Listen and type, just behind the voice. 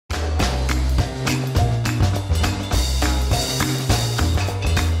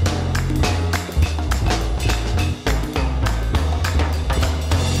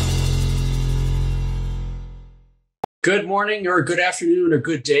Good morning or good afternoon or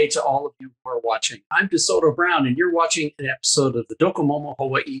good day to all of you who are watching. I'm DeSoto Brown, and you're watching an episode of the Docomomo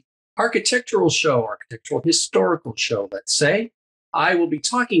Hawaii architectural historical show, let's say. I will be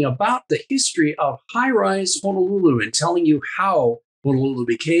talking about the history of high-rise Honolulu and telling you how Honolulu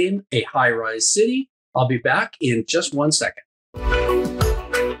became a high-rise city. I'll be back in just 1 second.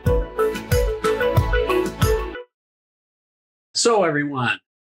 So everyone,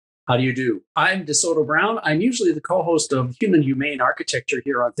 how do you do? I'm DeSoto Brown. I'm usually the co-host of Human Humane Architecture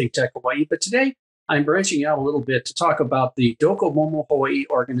here on ThinkTech Hawaii, but today I'm branching out a little bit to talk about the Docomomo Hawaii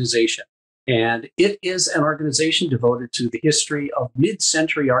organization. And it is an organization devoted to the history of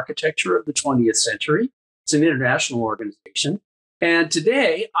mid-century architecture of the 20th century. It's an international organization. And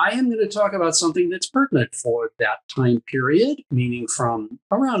today I am going to talk about something that's pertinent for that time period, meaning from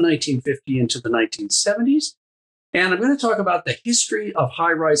around 1950 into the 1970s. And I'm going to talk about the history of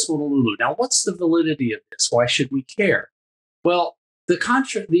high-rise Honolulu. Now, what's the validity of this? Why should we care? Well, the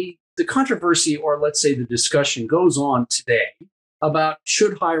controversy, or let's say the discussion, goes on today about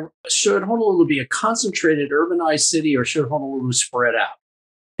should Honolulu be a concentrated urbanized city, or should Honolulu spread out?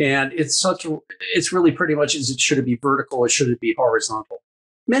 And it's really pretty much, should it be vertical or should it be horizontal?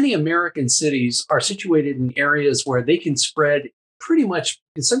 Many American cities are situated in areas where they can spread pretty much,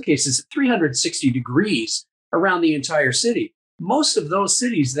 in some cases, 360 degrees around the entire city. Most of those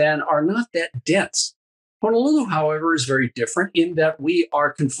cities then are not that dense. Honolulu, however, is very different in that we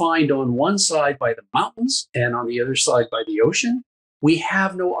are confined on one side by the mountains and on the other side by the ocean. We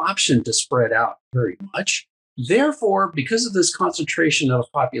have no option to spread out very much. Therefore, because of this concentration of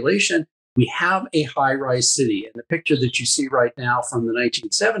population, we have a high-rise city. And the picture that you see right now from the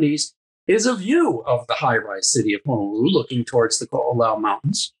 1970s is a view of the high-rise city of Honolulu looking towards the Ko'olau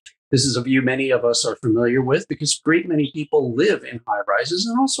Mountains. This is a view many of us are familiar with because a great many people live in high rises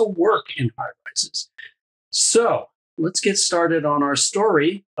and also work in high rises. So let's get started on our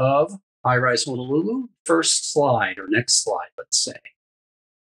story of high rise Honolulu. First slide, or next slide, let's say.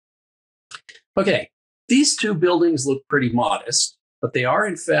 Okay, these two buildings look pretty modest, but they are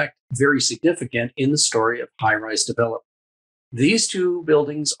in fact very significant in the story of high rise development. These two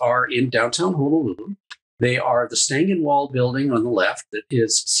buildings are in downtown Honolulu. They are the Stangen Wall building on the left that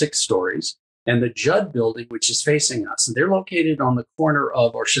is 6 stories, and the Judd building, which is facing us. And they're located on the corner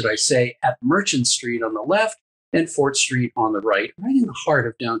of, or should I say, at Merchant Street on the left and 4th Street on the right in the heart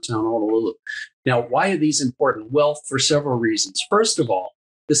of downtown Honolulu. Now, why are these important? Well, for several reasons. First of all,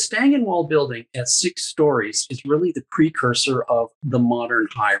 the Stangen Wall building at 6 stories is really the precursor of the modern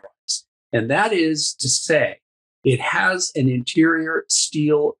high-rise. And that is to say, it has an interior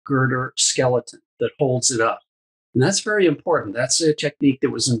steel girder skeleton that holds it up. And that's very important. That's a technique that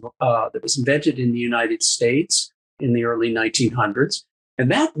was invented in the United States in the early 1900s.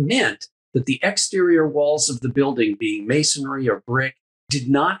 And that meant that the exterior walls of the building, being masonry or brick, did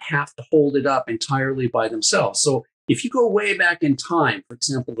not have to hold it up entirely by themselves. So if you go way back in time, for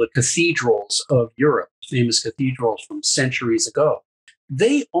example, the cathedrals of Europe, famous cathedrals from centuries ago,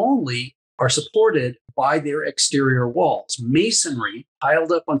 they only are supported by their exterior walls. Masonry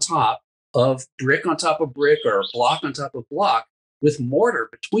piled up on top of brick on top of brick or block on top of block with mortar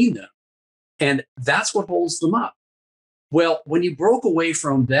between them. And that's what holds them up. Well, when you broke away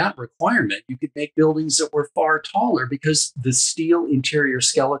from that requirement, you could make buildings that were far taller because the steel interior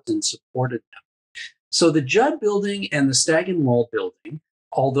skeleton supported them. So the Judd building and the Stangen Wall building,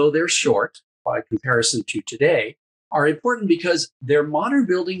 although they're short by comparison to today, are important because they're modern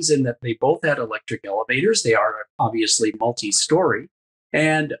buildings in that they both had electric elevators. They are obviously multi-story.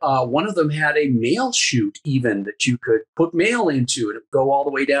 And one of them had a mail chute even that you could put mail into, and it would go all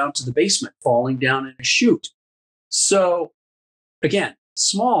the way down to the basement, falling down in a chute. So again,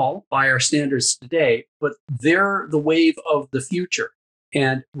 small by our standards today, but they're the wave of the future.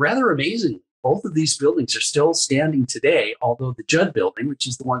 And rather amazing, both of these buildings are still standing today, although the Judd building, which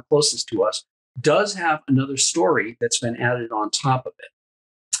is the one closest to us, does have another story that's been added on top of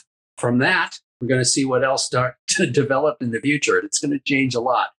it. From that, we're going to see what else start to develop in the future. It's going to change a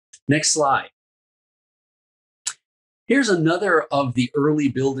lot. Next slide. Here's another of the early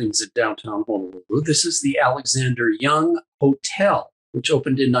buildings at downtown Honolulu. This is the Alexander Young Hotel, which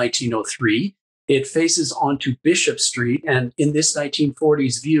opened in 1903. It faces onto Bishop Street. And in this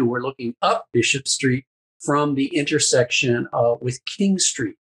 1940s view, we're looking up Bishop Street from the intersection with King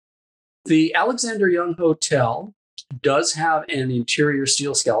Street. The Alexander Young Hotel does have an interior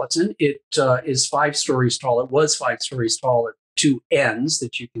steel skeleton. It is 5 stories tall. It was 5 stories tall at 2 ends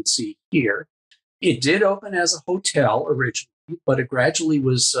that you can see here. It did open as a hotel originally, but it gradually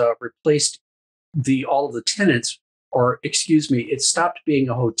was replaced. All of the tenants, or excuse me, it stopped being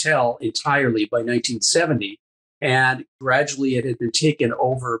a hotel entirely by 1970 And gradually it had been taken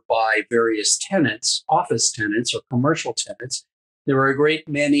over by various tenants, office tenants or commercial tenants. There were a great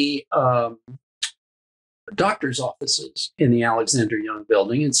many doctor's offices in the Alexander Young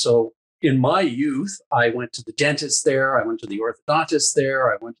building. And so in my youth, I went to the dentist there, I went to the orthodontist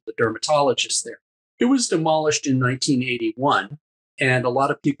there, I went to the dermatologist there. It was demolished in 1981. And a lot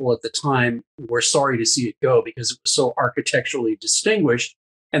of people at the time were sorry to see it go because it was so architecturally distinguished.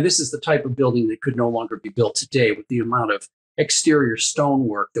 And this is the type of building that could no longer be built today with the amount of exterior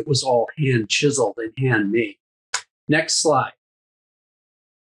stonework that was all hand chiseled and handmade. Next slide.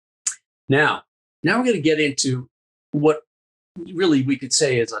 Now we're going to get into what really we could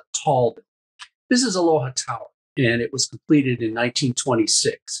say is a tall building. This is Aloha Tower, and it was completed in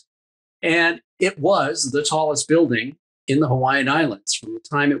 1926. And it was the tallest building in the Hawaiian Islands from the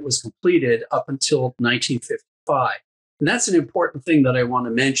time it was completed up until 1955. And that's an important thing that I want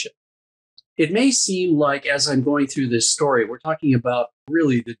to mention. It may seem like, as I'm going through this story, we're talking about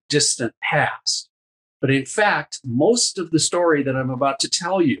really the distant past. But in fact, most of the story that I'm about to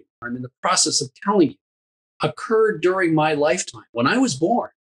tell you, I'm in the process of telling you, occurred during my lifetime. When I was born,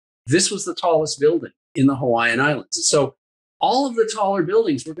 this was the tallest building in the Hawaiian Islands. And so all of the taller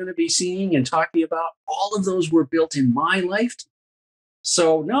buildings we're going to be seeing and talking about, all of those were built in my lifetime.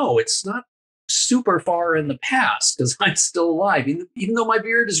 So no, it's not super far in the past because I'm still alive. Even though my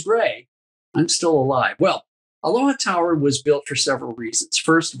beard is gray, I'm still alive. Well, Aloha Tower was built for several reasons.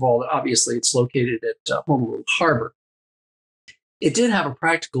 First of all, obviously, it's located at Honolulu Harbor. It did have a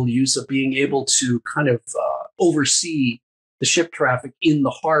practical use of being able to kind of oversee the ship traffic in the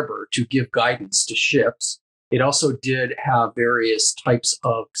harbor to give guidance to ships. It also did have various types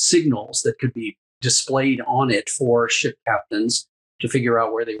of signals that could be displayed on it for ship captains to figure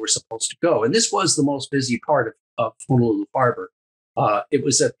out where they were supposed to go. And this was the most busy part of Honolulu Harbor. It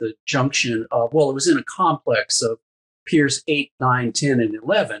was at the junction of, well, it was in a complex of Piers 8, 9, 10, and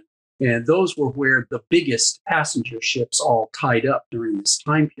 11. And those were where the biggest passenger ships all tied up during this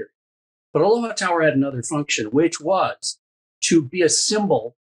time period. But Aloha Tower had another function, which was to be a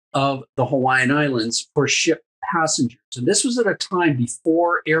symbol of the Hawaiian Islands for ship passengers. And this was at a time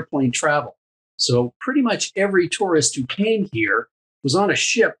before airplane travel. So pretty much every tourist who came here was on a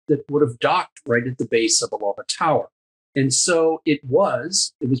ship that would have docked right at the base of Aloha Tower. And so it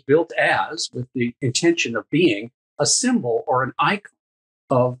was built as, with the intention of being a symbol or an icon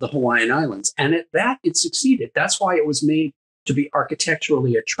of the Hawaiian Islands. And at that, it succeeded. That's why it was made to be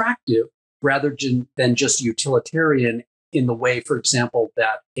architecturally attractive rather than just utilitarian in the way, for example,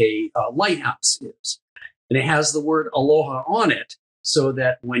 that a lighthouse is. And it has the word aloha on it so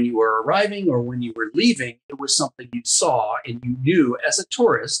that when you were arriving or when you were leaving, it was something you saw and you knew as a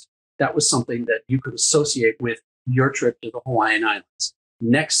tourist that was something that you could associate with your trip to the Hawaiian Islands.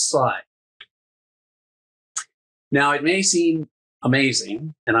 Next slide. Now, it may seem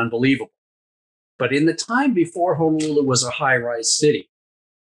amazing and unbelievable, but in the time before Honolulu was a high-rise city,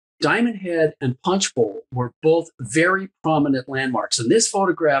 Diamond Head and Punch Bowl were both very prominent landmarks. And this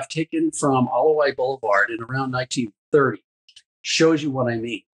photograph taken from Alawai Boulevard in around 1930 shows you what I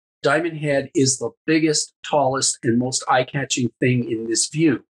mean. Diamond Head is the biggest, tallest, and most eye-catching thing in this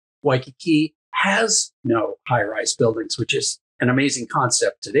view. Waikiki has no high-rise buildings, which is an amazing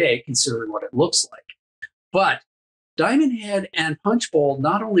concept today, considering what it looks like. But Diamond Head and Punch Bowl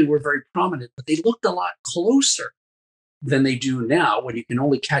not only were very prominent, but they looked a lot closer than they do now when you can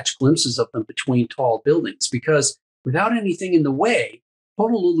only catch glimpses of them between tall buildings, because without anything in the way,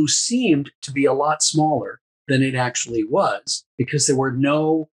 Honolulu seemed to be a lot smaller than it actually was because there were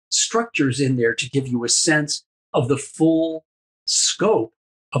no structures in there to give you a sense of the full scope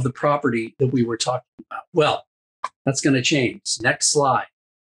of the property that we were talking about. Well, that's going to change. Next slide.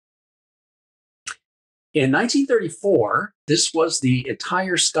 In 1934, this was the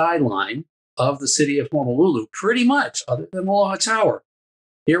entire skyline of the city of Honolulu, pretty much, other than Aloha Tower.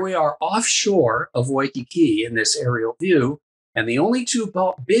 Here we are offshore of Waikiki in this aerial view, and the only two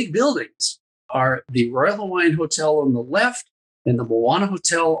big buildings are the Royal Hawaiian Hotel on the left and the Moana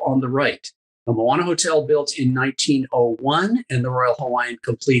Hotel on the right. The Moana Hotel built in 1901 and the Royal Hawaiian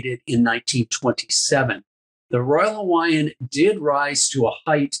completed in 1927. The Royal Hawaiian did rise to a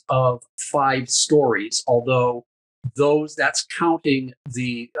height of 5 stories, although that's counting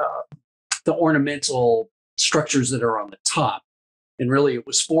the ornamental structures that are on the top. And really, it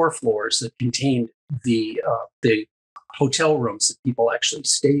was 4 floors that contained the hotel rooms that people actually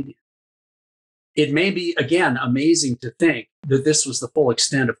stayed in. It may be, again, amazing to think that this was the full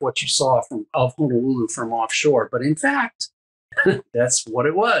extent of what you saw of Honolulu from offshore. But in fact, that's what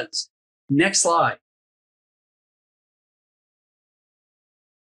it was. Next slide.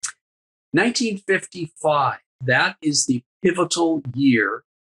 1955. that is the pivotal year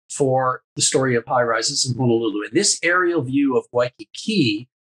for the story of high rises in Honolulu. And this aerial view of Waikiki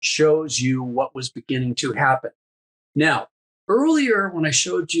shows you what was beginning to happen. Now, earlier when I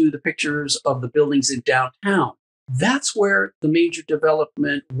showed you the pictures of the buildings in downtown, that's where the major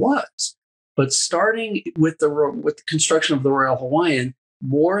development was. But starting with the construction of the Royal Hawaiian,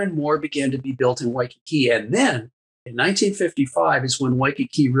 more and more began to be built in Waikiki. And then in 1955 is when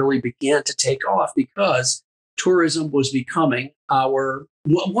Waikiki really began to take off because tourism was becoming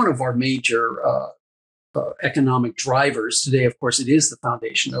one of our major economic drivers. Today, of course, it is the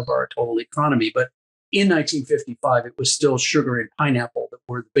foundation of our total economy. But in 1955, it was still sugar and pineapple that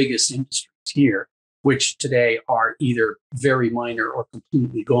were the biggest industries here, which today are either very minor or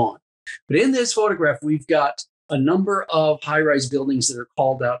completely gone. But in this photograph, we've got a number of high-rise buildings that are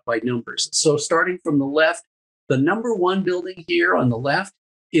called out by numbers. So starting from the left, the number one building here on the left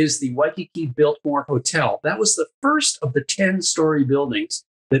is the Waikiki Biltmore Hotel. That was the first of the 10-story buildings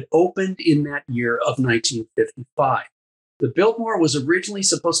that opened in that year of 1955. The Biltmore was originally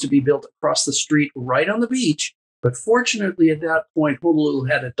supposed to be built across the street right on the beach, but fortunately at that point, Honolulu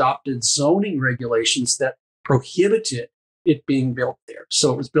had adopted zoning regulations that prohibited it being built there.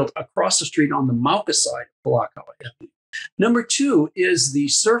 So it was built across the street on the Mauka side of Kalakaua Avenue. Number two is the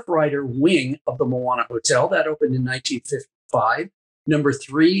Surfrider wing of the Moana Hotel. That opened in 1955. Number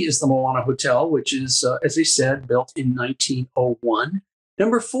three is the Moana Hotel, which is, as I said, built in 1901.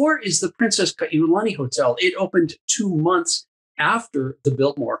 Number four is the Princess Kaiulani Hotel. It opened 2 months after the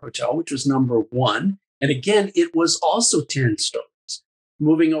Biltmore Hotel, which was number one. And again, it was also 10 stories.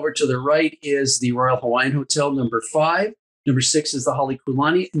 Moving over to the right is the Royal Hawaiian Hotel, number five. Number six is the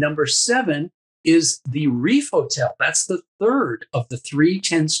Halekulani. Number seven is the Reef Hotel. That's the third of the three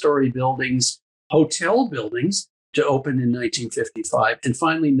 10-story buildings, hotel buildings, to open in 1955. And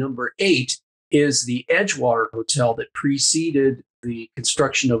finally, number eight is the Edgewater Hotel that preceded the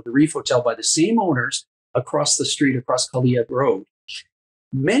construction of the Reef Hotel by the same owners across the street, across Kaliak Road.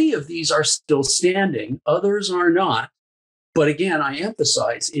 Many of these are still standing, others are not. But again, I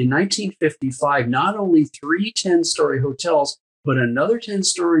emphasize, in 1955, not only three 10-story hotels, but another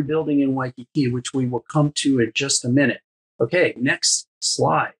 10-story building in Waikiki, which we will come to in just a minute. Okay, next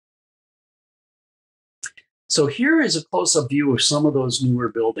slide. So here is a close-up view of some of those newer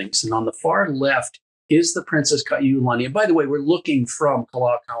buildings. And on the far left is the Princess Kaiulani. And by the way, we're looking from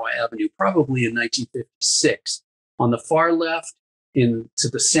Kalakaua Avenue, probably in 1956. On the far left, to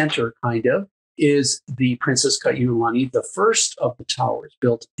the center, kind of, is the Princess Kaiulani, the first of the towers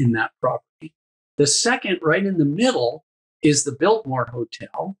built in that property. The second, right in the middle, is the Biltmore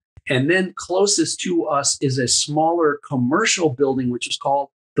Hotel. And then closest to us is a smaller commercial building, which is called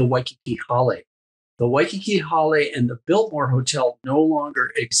the Waikiki Hale. The Waikiki Hale and the Biltmore Hotel no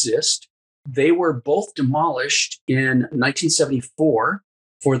longer exist. They were both demolished in 1974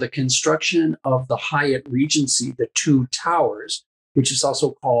 for the construction of the Hyatt Regency, the two towers, which is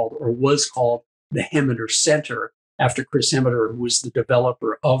also called, or was called, the Hemeter Center, after Chris Hemeter, who was the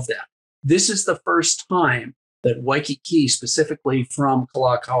developer of that. This is the first time that Waikiki, specifically from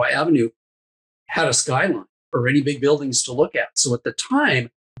Kalakaua Avenue, had a skyline or any big buildings to look at. So at the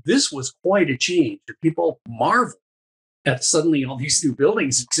time, this was quite a change. People marveled at suddenly all these new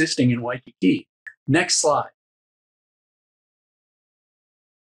buildings existing in Waikiki. Next slide.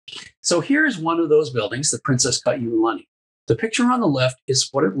 So here's one of those buildings, the Princess Kaiulani. The picture on the left is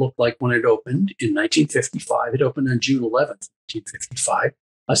what it looked like when it opened in 1955. It opened on June 11th, 1955,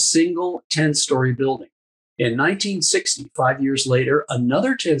 a single 10-story building. In 1960, 5 years later,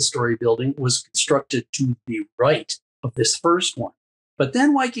 another 10-story building was constructed to the right of this first one. But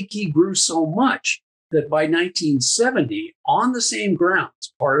then Waikiki grew so much that by 1970, on the same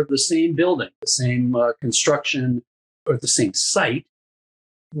grounds, part of the same building, the same construction, or the same site,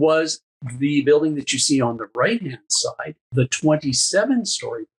 was the building that you see on the right-hand side, the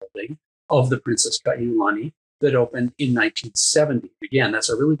 27-story building of the Princess Kaiulani that opened in 1970. Again, that's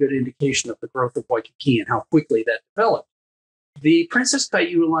a really good indication of the growth of Waikiki and how quickly that developed. The Princess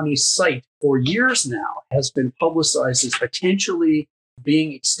Kaiulani site for years now has been publicized as potentially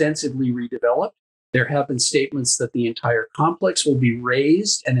being extensively redeveloped. There have been statements that the entire complex will be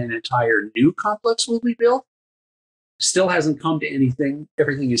razed and an entire new complex will be built. Still hasn't come to anything.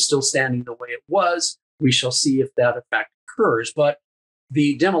 Everything is still standing the way it was. We shall see if that in fact occurs. But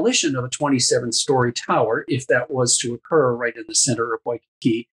the demolition of a 27-story tower, if that was to occur right in the center of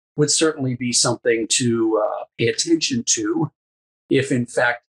Waikiki, would certainly be something to pay attention to if in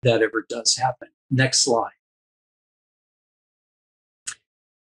fact that ever does happen. Next slide.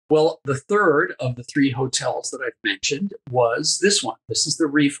 Well, the third of the three hotels that I've mentioned was this one. This is the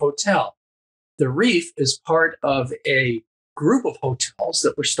Reef Hotel. The Reef is part of a group of hotels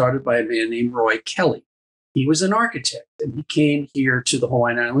that were started by a man named Roy Kelly. He was an architect, and he came here to the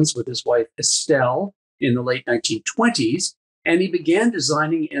Hawaiian Islands with his wife Estelle in the late 1920s, and he began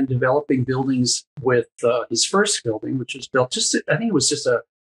designing and developing buildings with his first building, which was built I think it was just a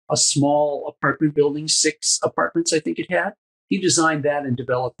small apartment building, 6 apartments, I think it had. He designed that and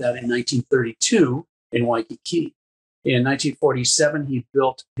developed that in 1932 in Waikiki. In 1947, he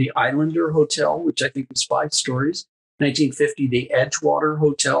built the Islander Hotel, which I think was 5 stories. 1950, the Edgewater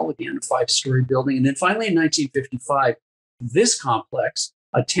Hotel, again, a 5-story building. And then finally in 1955, this complex,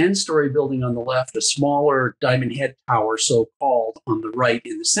 a 10-story building on the left, a smaller Diamond Head Tower, so-called, on the right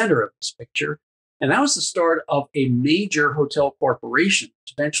in the center of this picture. And that was the start of a major hotel corporation,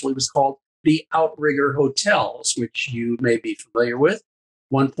 which eventually was called the Outrigger Hotels, which you may be familiar with.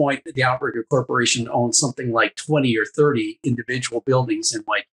 One point, the Outrigger Corporation owned something like 20 or 30 individual buildings in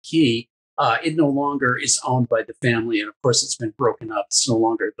Waikiki. It no longer is owned by the family, and of course, it's been broken up. It's no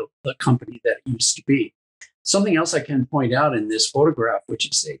longer the company that it used to be. Something else I can point out in this photograph, which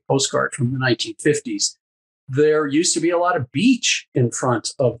is a postcard from the 1950s, there used to be a lot of beach in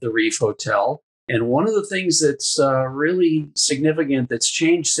front of the Reef Hotel. And one of the things that's really significant that's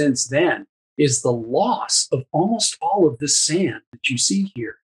changed since then is the loss of almost all of the sand that you see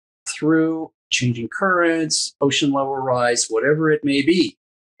here through changing currents, ocean level rise, whatever it may be.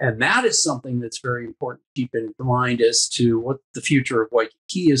 And that is something that's very important to keep in mind as to what the future of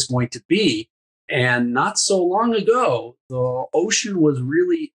Waikiki is going to be. And not so long ago, the ocean was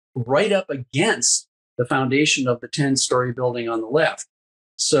really right up against the foundation of the 10-story building on the left.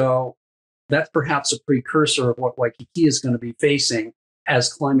 So that's perhaps a precursor of what Waikiki is going to be facing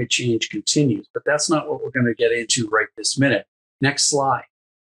as climate change continues. But that's not what we're going to get into right this minute. Next slide.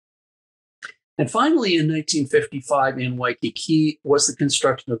 And finally, in 1955 in Waikiki was the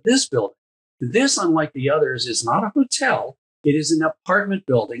construction of this building. This, unlike the others, is not a hotel. It is an apartment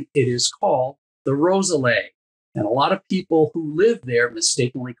building. It is called the Rosalie. And a lot of people who live there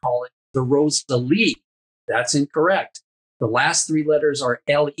mistakenly call it the Rosalie. That's incorrect. The last 3 letters are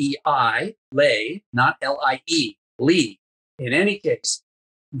L-E-I, lay, not L-I-E, Lee. In any case,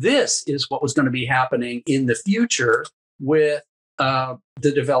 this is what was going to be happening in the future with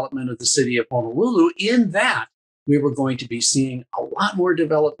the development of the city of Honolulu, in that we were going to be seeing a lot more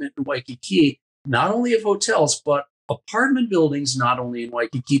development in Waikiki, not only of hotels, but apartment buildings, not only in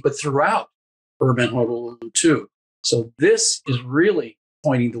Waikiki, but throughout urban Honolulu too. So this is really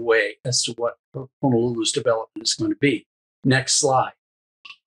pointing the way as to what Honolulu's development is going to be. Next slide.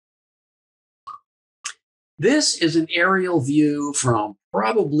 This is an aerial view from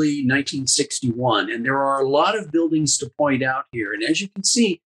probably 1961, and there are a lot of buildings to point out here. And as you can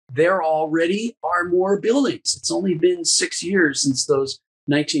see, there already are more buildings. It's only been 6 years since those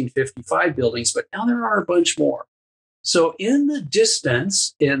 1955 buildings, but now there are a bunch more. So in the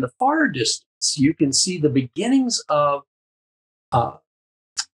distance, in the far distance, you can see the beginnings of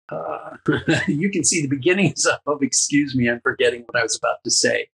excuse me, I'm forgetting what I was about to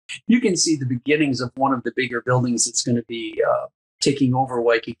say. You can see the beginnings of one of the bigger buildings that's going to be taking over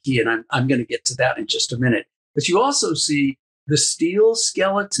Waikiki, and I'm going to get to that in just a minute. But you also see the steel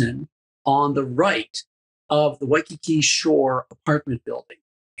skeleton on the right of the Waikiki Shore apartment building.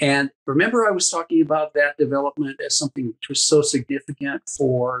 And remember, I was talking about that development as something which was so significant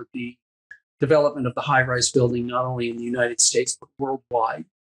for the development of the high-rise building, not only in the United States, but worldwide.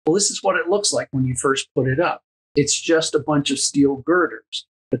 Well, this is what it looks like when you first put it up. It's just a bunch of steel girders.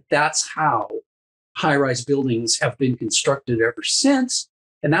 But that's how high-rise buildings have been constructed ever since.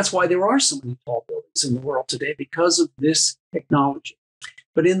 And that's why there are so many tall buildings in the world today, because of this technology.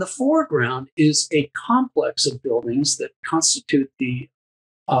 But in the foreground is a complex of buildings that constitute the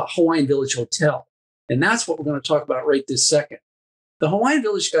Hawaiian Village Hotel. And that's what we're going to talk about right this second. The Hawaiian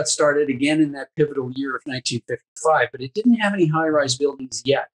Village got started again in that pivotal year of 1955, but it didn't have any high-rise buildings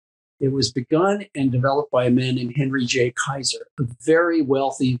yet. It was begun and developed by a man named Henry J. Kaiser, a very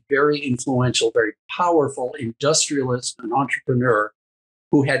wealthy, very influential, very powerful industrialist and entrepreneur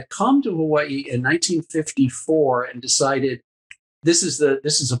who had come to Hawaii in 1954 and decided, this is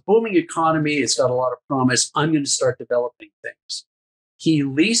a booming economy. It's got a lot of promise. I'm going to start developing things. He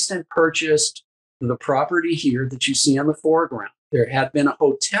leased and purchased the property here that you see on the foreground. There had been a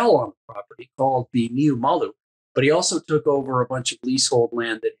hotel on the property called the Niumalu, but he also took over a bunch of leasehold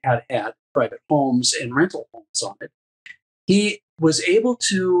land that had private homes and rental homes on it. He was able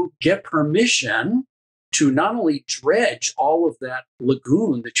to get permission to not only dredge all of that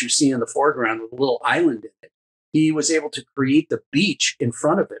lagoon that you see in the foreground with a little island in it, he was able to create the beach in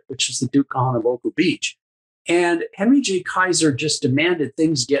front of it, which is the Docomomo Beach. And Henry J. Kaiser just demanded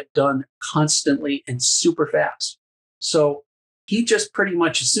things get done constantly and super fast. So he just pretty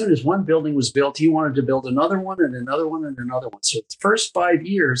much, as soon as one building was built, he wanted to build another one and another one and another one. So the first 5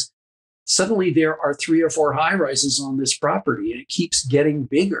 years, suddenly there are 3 or 4 high rises on this property, and it keeps getting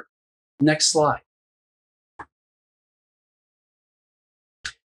bigger. Next slide.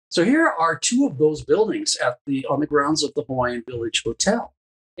 So here are 2 of those buildings on the grounds of the Hawaiian Village Hotel.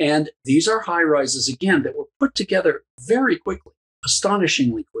 And these are high rises, again, that were put together very quickly,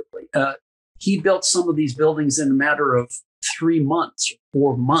 astonishingly quickly. He built some of these buildings in a matter of 3 months,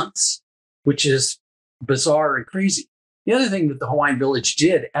 4 months, which is bizarre and crazy. The other thing that the Hawaiian Village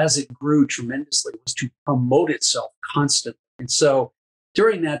did as it grew tremendously was to promote itself constantly. And so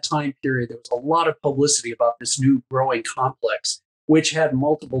during that time period, there was a lot of publicity about this new growing complex, which had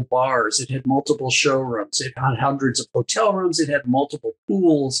multiple bars, it had multiple showrooms, it had hundreds of hotel rooms, it had multiple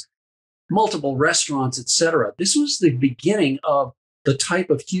pools, multiple restaurants, etc. This was the beginning of the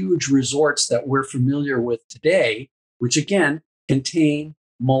type of huge resorts that we're familiar with today, which again contain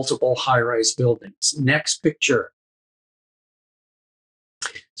multiple high-rise buildings. Next picture.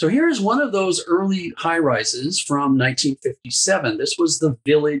 So here's one of those early high-rises from 1957. This was the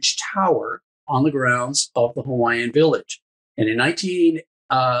Village Tower on the grounds of the Hawaiian Village. And in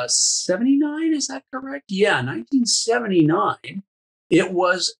 1979, is that correct? Yeah, 1979, it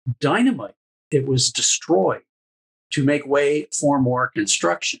was dynamite. It was destroyed to make way for more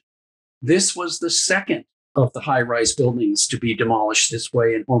construction. This was the second of the high-rise buildings to be demolished this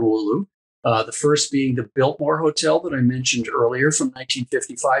way in Honolulu. The first being the Biltmore Hotel that I mentioned earlier from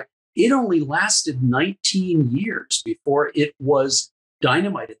 1955. It only lasted 19 years before it was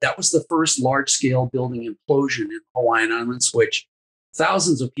dynamited. That was the first large-scale building implosion in the Hawaiian Islands, which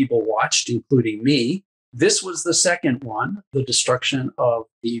thousands of people watched, including me. This was the second one, the destruction of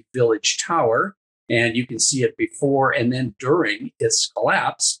the Village Tower. And you can see it before and then during its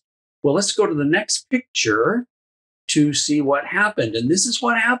collapse. Well, let's go to the next picture to see what happened. And this is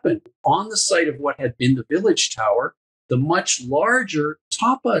what happened on the site of what had been the Village Tower. The much larger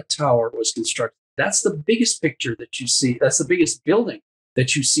Tapa Tower was constructed. That's the biggest picture that you see. That's the biggest building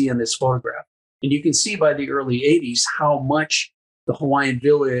that you see in this photograph. And you can see by the early 80s how much the Hawaiian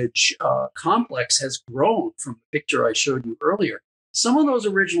Village complex has grown from the picture I showed you earlier. Some of those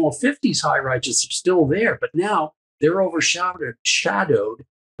original 50s high-rises are still there, but now they're overshadowed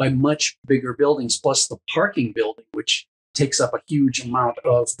by much bigger buildings, plus the parking building, which takes up a huge amount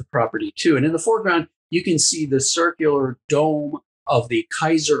of the property too. And in the foreground, you can see the circular dome of the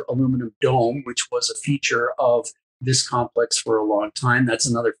Kaiser aluminum dome, which was a feature of this complex for a long time. That's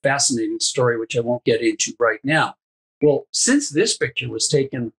another fascinating story, which I won't get into right now. Well, since this picture was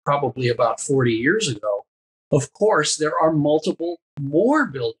taken probably about 40 years ago, of course, there are multiple more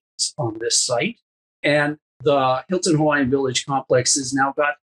buildings on this site. And the Hilton Hawaiian Village complex has now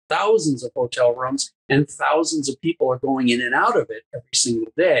got thousands of hotel rooms, and thousands of people are going in and out of it every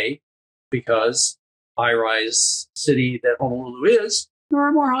single day because Highrise City that Honolulu is, there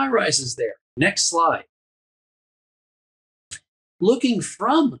are more high rises there. Next slide. Looking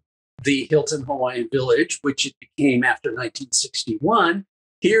from the Hilton Hawaiian Village, which it became after 1961,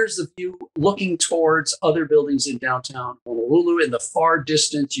 here's the view looking towards other buildings in downtown Honolulu. In the far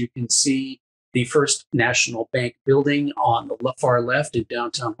distance, you can see the First National Bank building on the far left in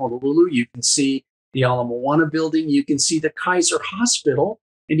downtown Honolulu. You can see the Ala Moana building. You can see the Kaiser Hospital,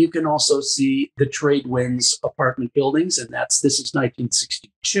 and you can also see the Trade Winds apartment buildings, and this is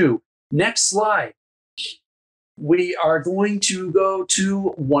 1962. Next slide. We are going to go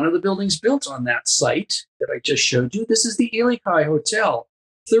to one of the buildings built on that site that I just showed you. This is the Ilikai Hotel,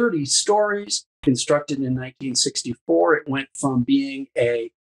 30 stories, constructed in 1964. It went from being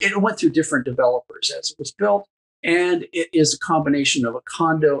it went through different developers as it was built, and it is a combination of a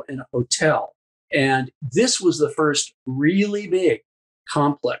condo and a hotel. And this was the first really big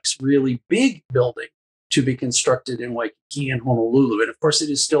complex, really big building to be constructed in Waikiki and Honolulu. And of course,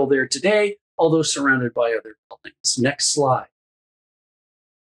 it is still there today, although surrounded by other buildings. Next slide.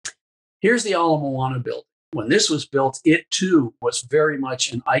 Here's the Ala Moana building. When this was built, it too was very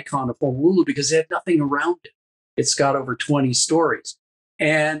much an icon of Honolulu because it had nothing around it. It's got over 20 stories.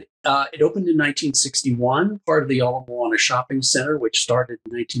 And it opened in 1961, part of the Ala Moana Shopping Center, which started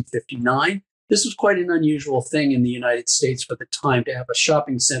in 1959. This was quite an unusual thing in the United States for the time to have a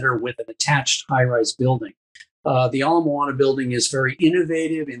shopping center with an attached high-rise building. The Ala Moana building is very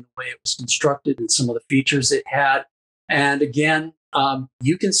innovative in the way it was constructed and some of the features it had. And again,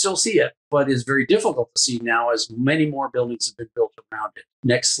 you can still see it, but it's very difficult to see now as many more buildings have been built around it.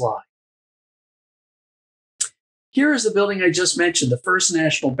 Next slide. Here is the building I just mentioned, the First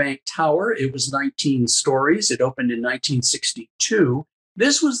National Bank Tower. It was 19 stories. It opened in 1962.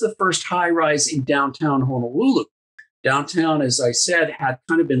 This was the first high-rise in downtown Honolulu. Downtown, as I said, had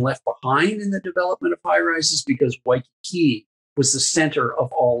kind of been left behind in the development of high-rises because Waikiki was the center of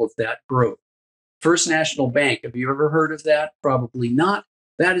all of that growth. First National Bank, have you ever heard of that? Probably not.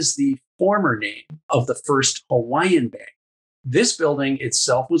 That is the former name of the First Hawaiian Bank. This building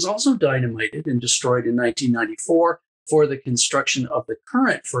itself was also dynamited and destroyed in 1994 for the construction of the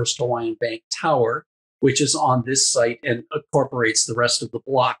current First Hawaiian Bank Tower, which is on this site and incorporates the rest of the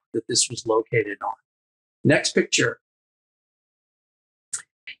block that this was located on. Next picture.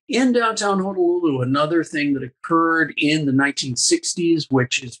 In downtown Honolulu, another thing that occurred in the 1960s,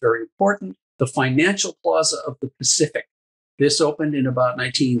 which is very important, the Financial Plaza of the Pacific. This opened in about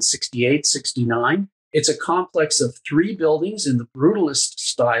 1968-69. It's a complex of 3 buildings in the brutalist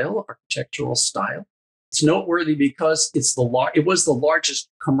style, architectural style. It's noteworthy because it was the largest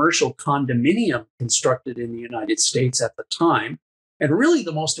commercial condominium constructed in the United States at the time. And really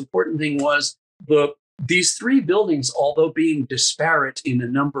the most important thing was these 3 buildings, although being disparate in a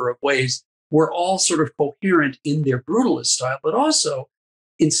number of ways, were all sort of coherent in their brutalist style, but also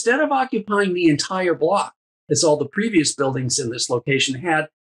instead of occupying the entire block, as all the previous buildings in this location had,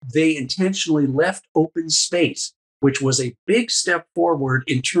 they intentionally left open space, which was a big step forward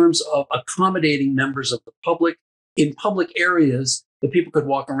in terms of accommodating members of the public in public areas that people could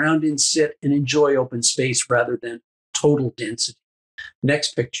walk around and sit and enjoy open space rather than total density.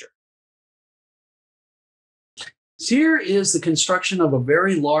 Next picture. Here is the construction of a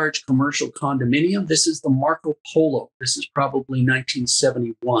very large commercial condominium. This is the Marco Polo. This is probably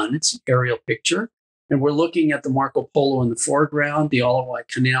 1971. It's an aerial picture. And we're looking at the Marco Polo in the foreground, the Alawai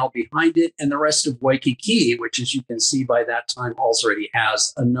Canal behind it, and the rest of Waikiki, which, as you can see by that time, already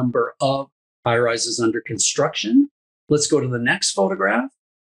has a number of high-rises under construction. Let's go to the next photograph.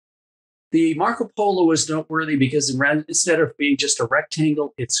 The Marco Polo is noteworthy because instead of being just a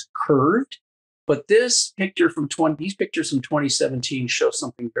rectangle, it's curved. But these pictures from 2017 show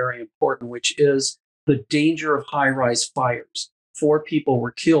something very important, which is the danger of high-rise fires. 4 people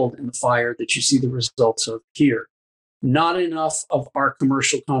were killed in the fire that you see the results of here. Not enough of our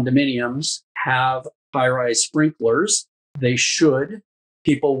commercial condominiums have high-rise sprinklers. They should.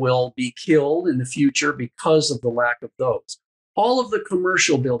 People will be killed in the future because of the lack of those. All of the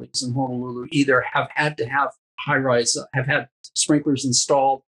commercial buildings in Honolulu either have had to have high-rise, have had sprinklers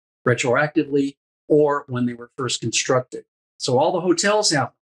installed retroactively or when they were first constructed. So all the hotels have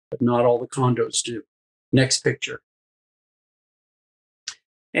them, but not all the condos do. Next picture.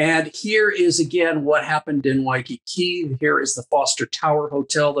 And here is, again, what happened in Waikiki. Here is the Foster Tower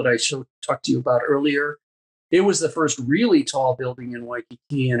Hotel that I talked to you about earlier. It was the first really tall building in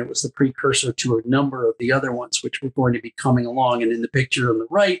Waikiki, and it was the precursor to a number of the other ones, which were going to be coming along. And in the picture on the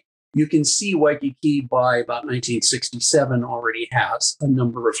right, you can see Waikiki by about 1967 already has a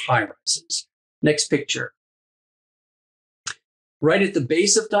number of high-rises. Next picture. Right at the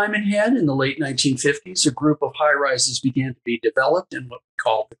base of Diamond Head in the late 1950s, a group of high-rises began to be developed in what we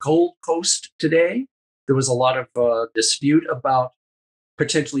call the Gold Coast today. There was a lot of dispute about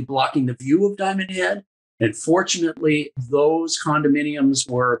potentially blocking the view of Diamond Head. And fortunately, those condominiums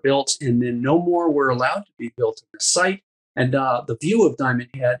were built and then no more were allowed to be built in the site. And the view of Diamond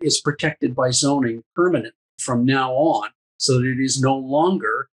Head is protected by zoning permanently from now on so that it is no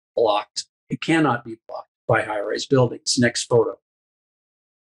longer blocked. It cannot be blocked by high-rise buildings. Next photo.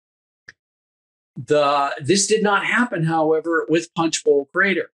 This did not happen, however, with Punch Bowl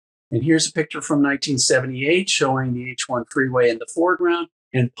Crater. And here's a picture from 1978 showing the H1 freeway in the foreground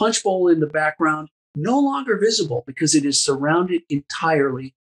and Punch Bowl in the background, no longer visible because it is surrounded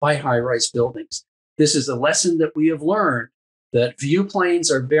entirely by high-rise buildings. This is a lesson that we have learned, that view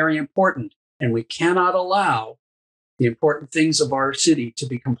planes are very important, and we cannot allow the important things of our city to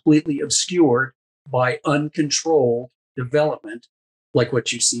be completely obscured by uncontrolled development like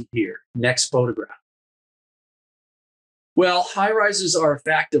what you see here. Next photograph. Well, high-rises are a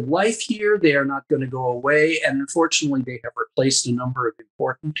fact of life here. They are not going to go away, and unfortunately, they have replaced a number of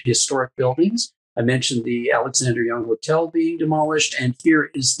important historic buildings. I mentioned the Alexander Young Hotel being demolished, and here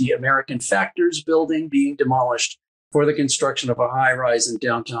is the American Factors building being demolished for the construction of a high-rise in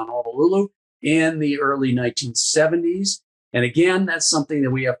downtown Honolulu in the early 1970s. And again, that's something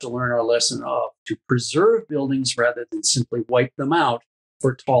that we have to learn our lesson of, to preserve buildings rather than simply wipe them out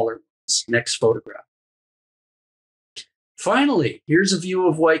for taller ones. Next photograph. Finally, here's a view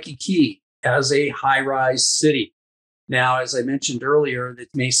of Waikiki as a high-rise city. Now, as I mentioned earlier, it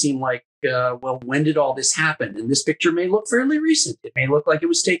may seem like, well, when did all this happen? And this picture may look fairly recent. It may look like it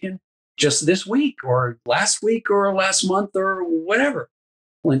was taken just this week or last month or whatever.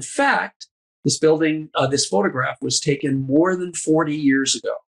 Well, in fact, this photograph was taken more than 40 years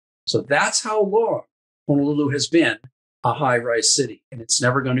ago. So that's how long Honolulu has been a high-rise city. And it's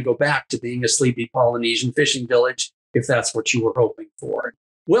never going to go back to being a sleepy Polynesian fishing village if that's what you were hoping for.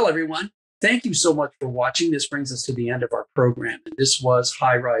 Well, everyone, thank you so much for watching. This brings us to the end of our program. And this was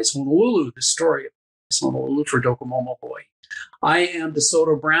Highrise Honolulu, the story of Honolulu for Docomomo, Hawaii. I am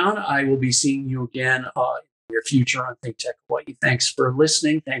DeSoto Brown. I will be seeing you again in the near future on ThinkTech Hawaii. Thanks for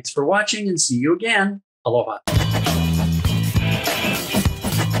listening. Thanks for watching, and see you again. Aloha.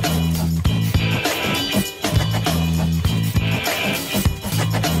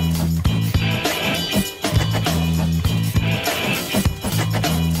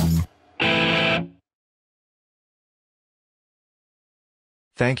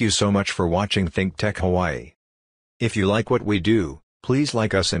 Thank you so much for watching ThinkTech Hawaii. If you like what we do, please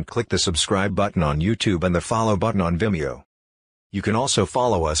like us and click the subscribe button on YouTube and the follow button on Vimeo. You can also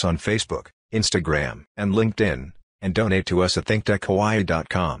follow us on Facebook, Instagram, and LinkedIn, and donate to us at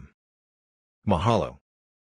thinktechhawaii.com. Mahalo.